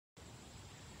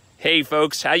Hey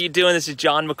folks, how you doing? This is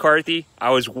John McCarthy. I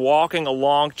was walking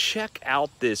along. Check out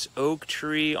this oak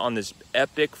tree on this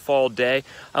epic fall day.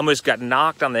 I almost got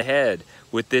knocked on the head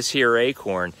with this here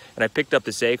acorn, and I picked up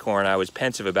this acorn. I was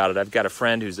pensive about it. I've got a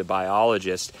friend who's a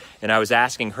biologist, and I was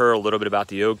asking her a little bit about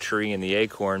the oak tree and the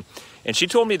acorn, and she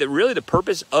told me that really the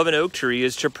purpose of an oak tree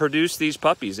is to produce these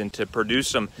puppies and to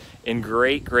produce them in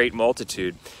great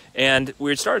multitude. And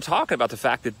we started talking about the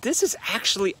fact that this is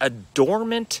actually a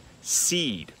dormant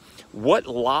seed. What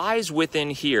lies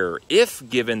within here, if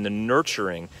given the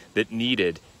nurturing that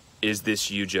needed, is this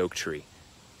huge oak tree.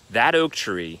 That oak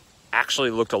tree actually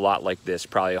looked a lot like this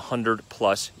probably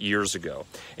 100+ years ago.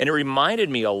 And it reminded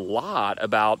me a lot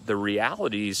about the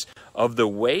realities of the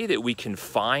way that we can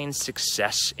find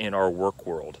success in our work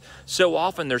world. So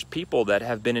often there's people that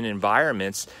have been in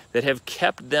environments that have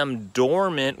kept them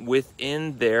dormant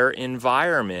within their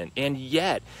environment. And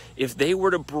yet, if they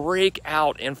were to break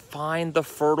out and find the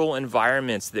fertile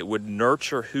environments that would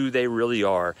nurture who they really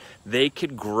are, they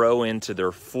could grow into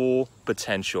their full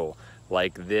potential,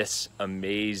 like this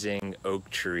amazing oak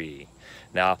tree.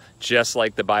 Now, just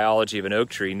like the biology of an oak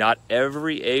tree, not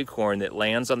every acorn that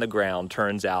lands on the ground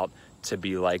turns out to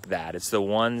be like that. It's the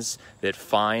ones that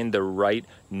find the right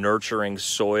nurturing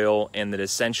soil and that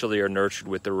essentially are nurtured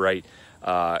with the right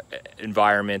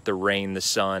environment, the rain, the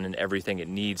sun, and everything it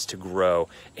needs to grow.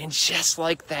 And just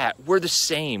like that, we're the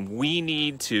same. We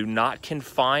need to not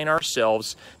confine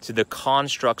ourselves to the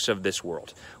constructs of this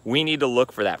world. We need to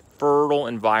look for that fertile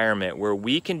environment where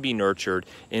we can be nurtured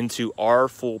into our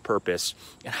full purpose.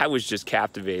 And I was just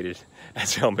captivated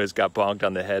as I almost got bonked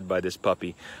on the head by this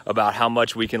puppy about how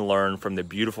much we can learn from the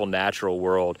beautiful natural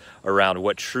world around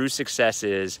what true success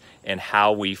is and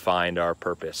how we find our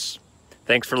purpose.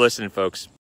 Thanks for listening, folks.